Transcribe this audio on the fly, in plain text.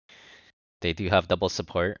They do have double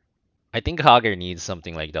support. I think Hogger needs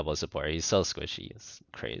something like double support. He's so squishy. It's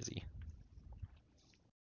crazy.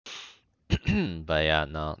 But yeah,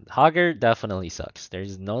 no. Hogger definitely sucks.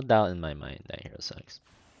 There's no doubt in my mind that hero sucks.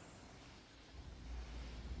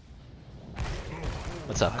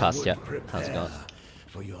 What's up, Kostya? How's it going?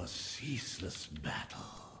 For your ceaseless battle.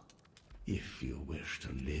 If you wish to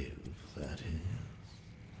live, that is.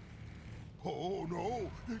 Oh no!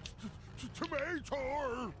 It's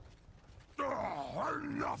Tomato! Oh,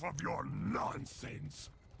 enough of your nonsense!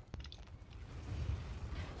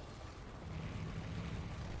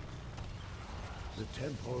 The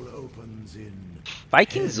temple opens in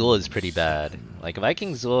Viking Zul is pretty bad. Like,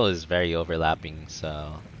 Viking Zul is very overlapping,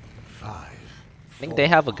 so... 5. I think they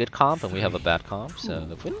have a good comp and we have a bad comp, so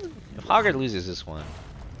if Hogger loses this one,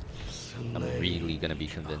 I'm really gonna be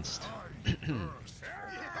convinced.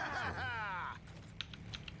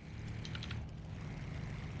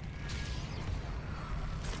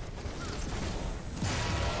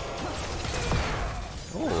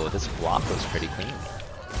 Oh, this block was pretty clean.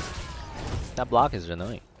 That block is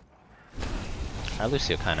annoying. Our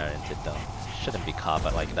Lucio kinda ended though. Shouldn't be caught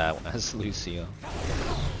by like that as Lucio.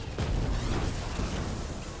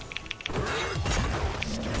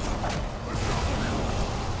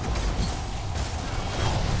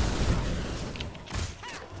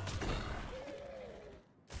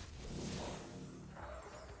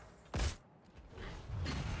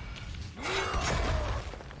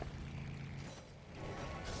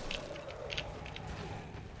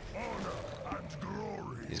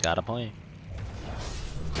 He's got a point.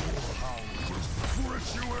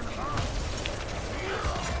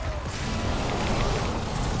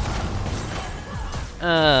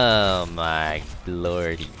 Oh my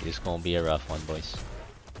lordy, this gonna be a rough one, boys.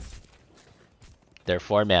 Their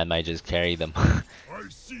 4-man might just carry them. I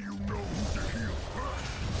see you know who to heal first.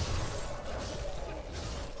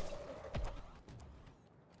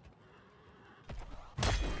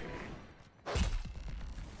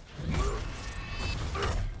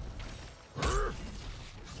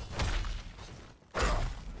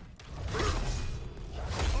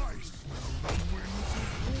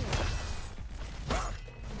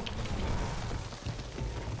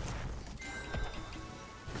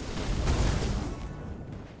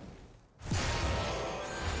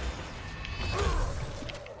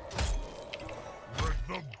 Let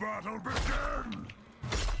the battle begin!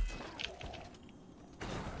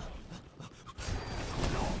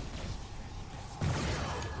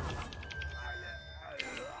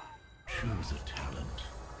 Choose a talent.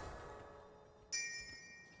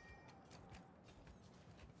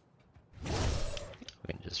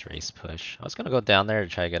 We can just race push. I was gonna go down there to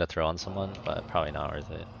try to get a throw on someone, but probably not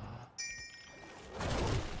worth it.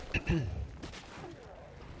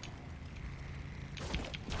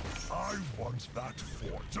 I want that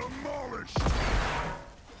fort demolished!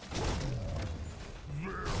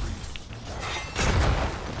 Very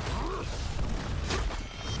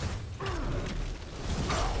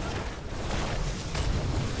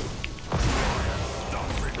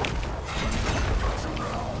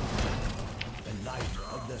The light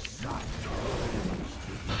of the sun.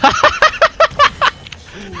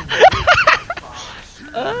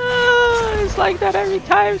 It's like that every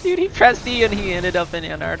time, dude. He pressed E and he ended up in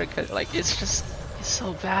Antarctica. Like, it's just, it's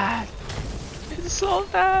so bad. It's so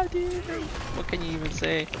bad, dude. What can you even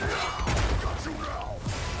say?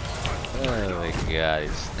 Oh my god,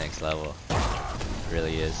 it's next level. It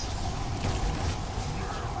really is.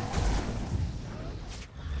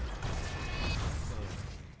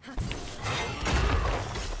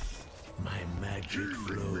 My magic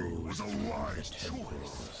flows a through the wise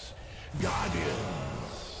temples.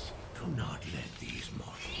 Guardians, do not let these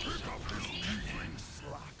mortals.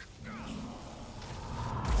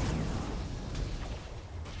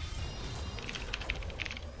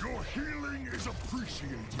 Your healing is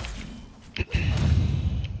appreciated.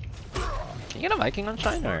 Can you get a Viking on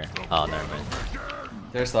Shine or? Oh, never mind.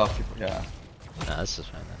 There's off people, yeah. Nah, this is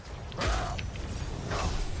fine then.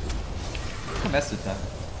 I can mess with them.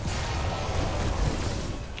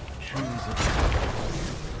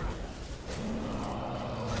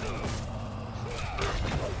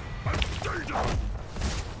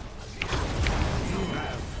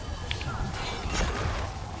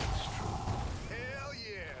 Hell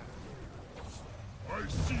yeah! I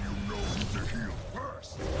see you know who to heal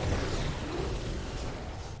first.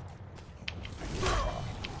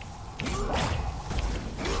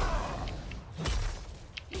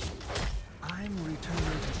 I'm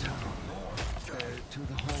returning to town. To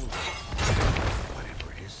the hall. Whatever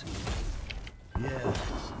it is. Yes,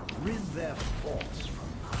 rid their force from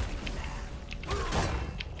my land.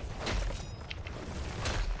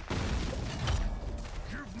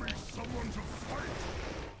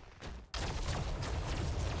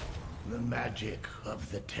 magic of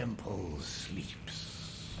the temple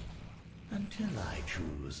sleeps until I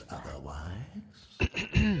choose otherwise.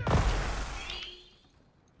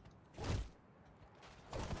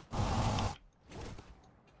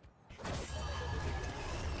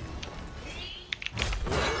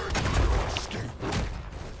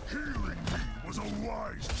 Healing me was a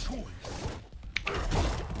wise choice.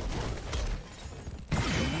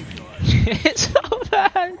 It's so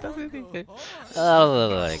bad.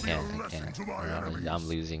 Oh, I can't. I'm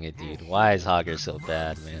losing it, dude. Why is Hogger so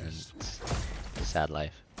bad, man? It's a sad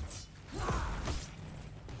life.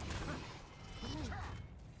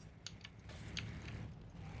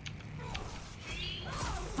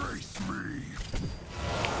 Face me.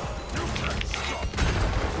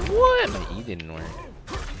 What? My E didn't work.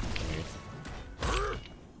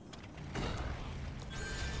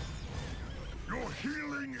 Your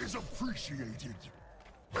healing is appreciated.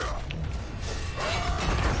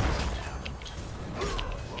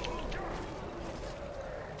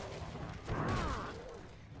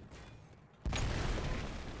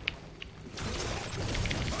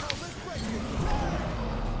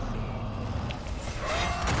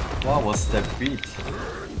 What was that beat?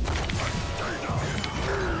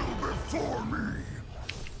 Before me.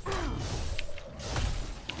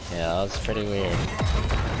 Yeah, that was pretty weird.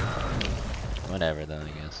 Whatever, though,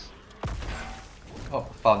 I guess. Oh,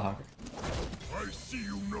 found Hogger. I see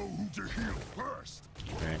you know who to heal first.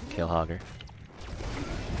 Alright, kill Hogger.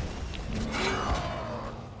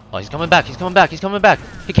 Oh, he's coming back, he's coming back, he's coming back!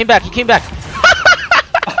 He came back, he came back!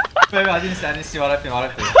 Wait, I didn't see what happened,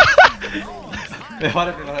 Wait, what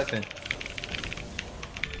happened?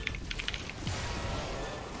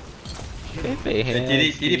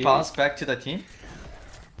 Did he bounce back to the team?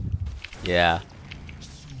 Yeah.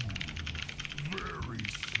 Very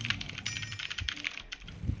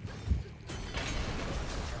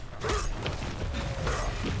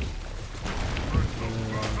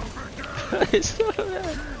It's so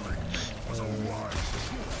bad. was a wise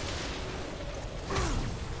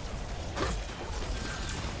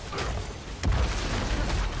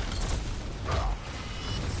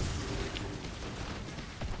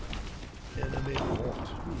Enemy fort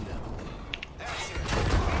level.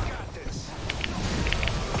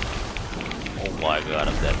 Oh my god,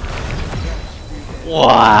 I'm dead.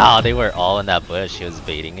 Wow, they were all in that bush. He was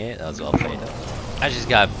baiting it. That was well played. I just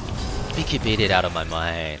got BK baited out of my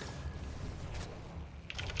mind.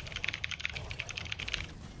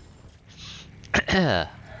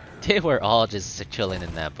 They were all just chilling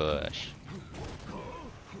in that bush.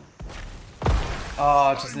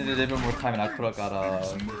 Oh, just needed a little bit more time and I could have got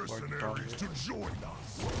a... mercenaries to join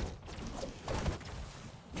us.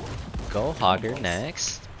 Go Hogger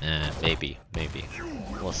next? Maybe.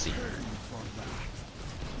 We'll see.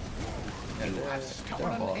 Yeah,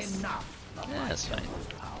 they're boss. Enough. Yeah, that's fine.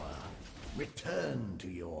 Return to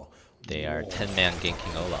your. They are 10-man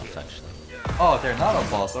ganking Olaf, actually. Oh, they're not a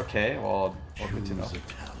boss. Okay, well good to know.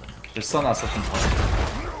 They're still not something fun.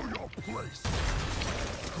 Know your place.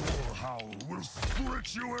 Your howl will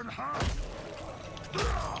split you in half.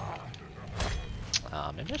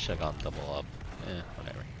 Maybe I should have gone double up.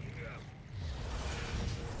 Whatever.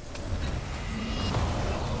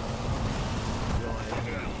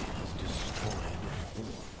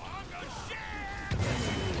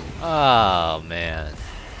 Oh man.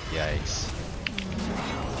 Yikes.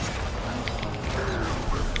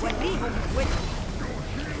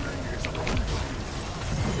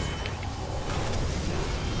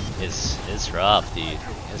 It's rough, dude.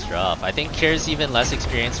 It's rough. I think Kier's even less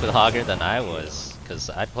experienced with Hogger than I was, because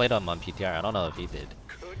I played him on PTR. I don't know if he did.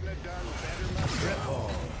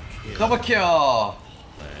 Double kill!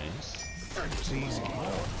 Nice.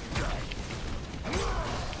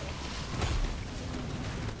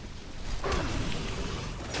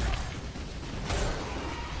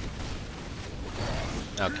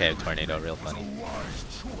 Okay, tornado, real funny.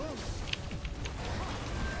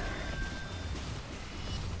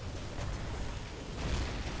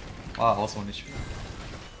 Wow, also one issue.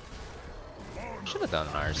 Should have done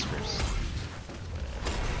ours first.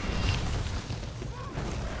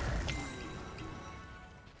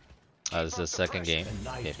 This is the second game.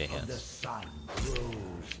 Light Okay, of the hands. sun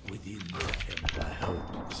grows within the temple. I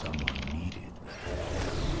hope someone needed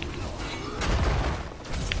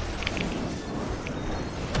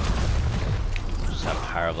Just have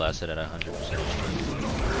Power Blasted at 100%.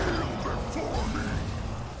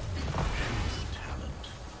 talent.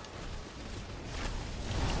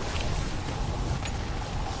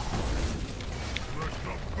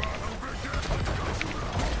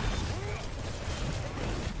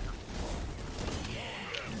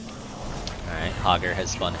 Alright. Hager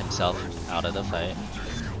has spun himself out of the fight.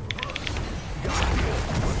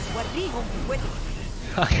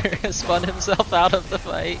 Hager has spun himself out of the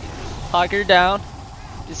fight. Hager down.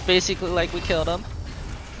 It's basically like we killed him.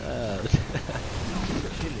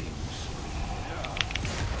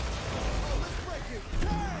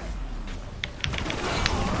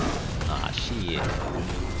 Ah, shit.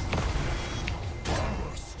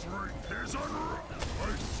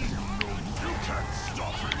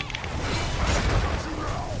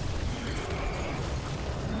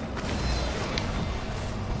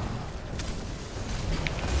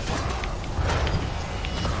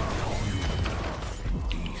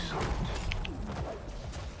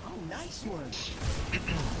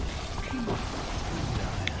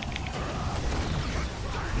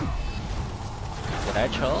 Did I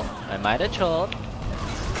troll? I might have trolled.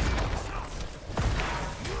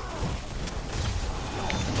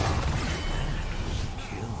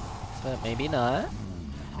 But maybe not.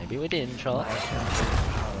 Maybe we didn't troll.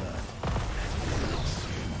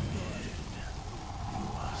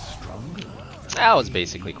 That was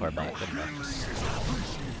basically core bot. Good enough.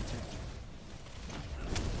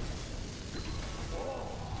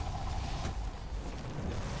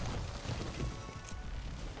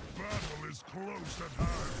 Close at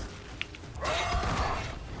hand.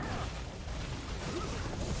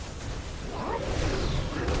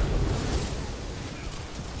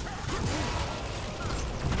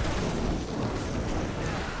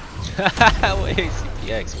 Wait,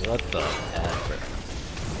 CPX, what the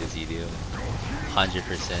F is he doing? 100%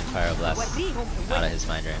 Pyroblast out of his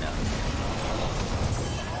mind right now.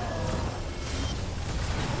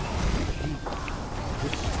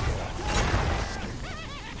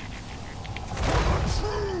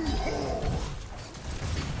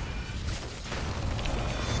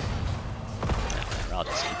 I'll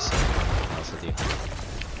just keep saying what else with you.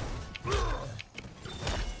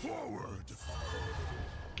 Forward.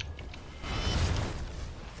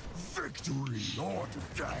 Victory or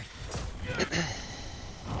death.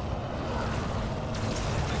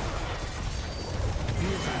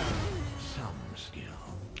 Some skill.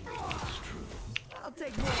 It's true. I'll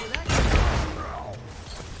take more of that. Now,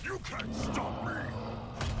 you can't stop me.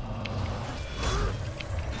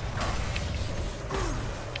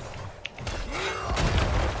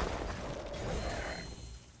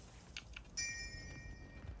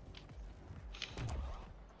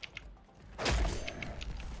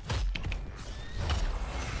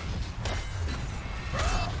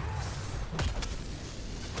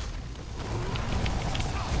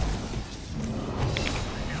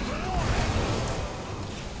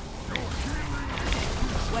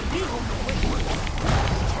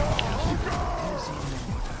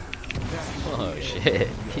 Oh shit,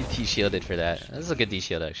 he de-shielded for that. This is a good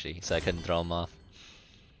de-shield actually, so I couldn't throw him off.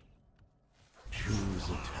 Choose a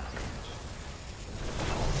talent.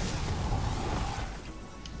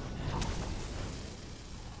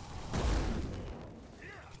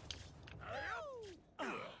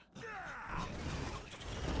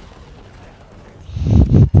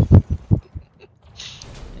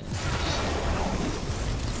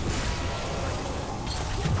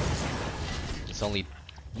 It's only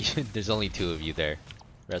there's only two of you there.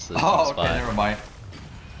 Rest of the Oh, team's okay, spot. never mind.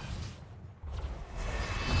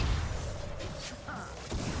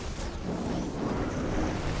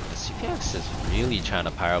 The CPX is really trying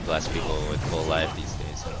to pyroblast people with full life these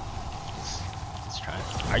days. He's trying.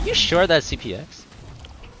 Are you sure that's CPX?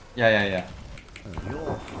 Yeah.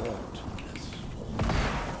 Your fault.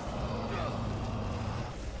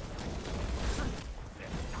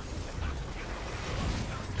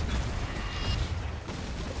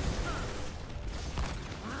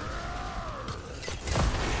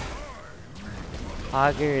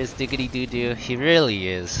 Hager is diggity doo doo. He really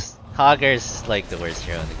is. Hager's like the worst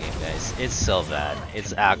hero in the game, guys. It's so bad.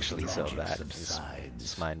 It's actually so bad.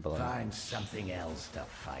 It's mind blowing. Find something else to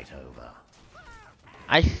fight over.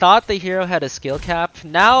 I thought the hero had a skill cap.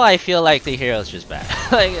 Now I feel like the hero's just bad.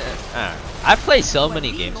 Like, I don't know. I've played so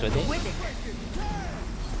many games with it.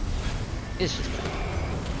 It's just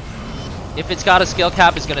bad. If it's got a skill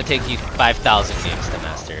cap, it's gonna take you 5,000 games to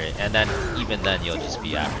master it, and then even then you'll just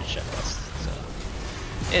be average at best. So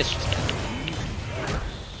it's just bad.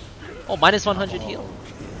 Oh, minus 100 heal.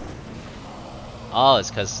 Oh, it's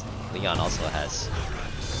because Leon also has.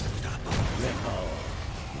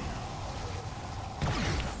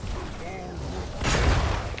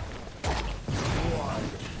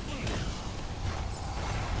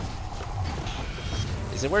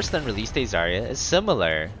 Is it worse than release day Zarya? It's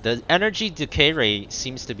similar. The energy decay rate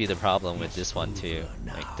seems to be the problem with this one too.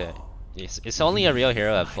 Like it's only a real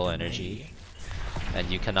hero at full energy. And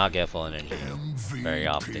you cannot get full energy very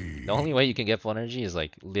often. The only way you can get full energy is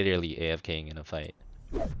like literally AFKing in a fight.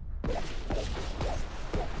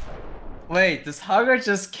 Wait, does Hagar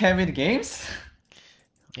just cam in games?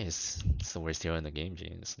 It's the worst hero in the game,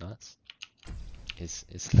 Gene. It's nuts. It's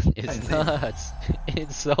Insane. nuts.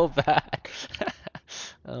 It's so bad.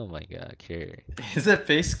 Oh my god, Carry. Is it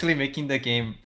basically making the game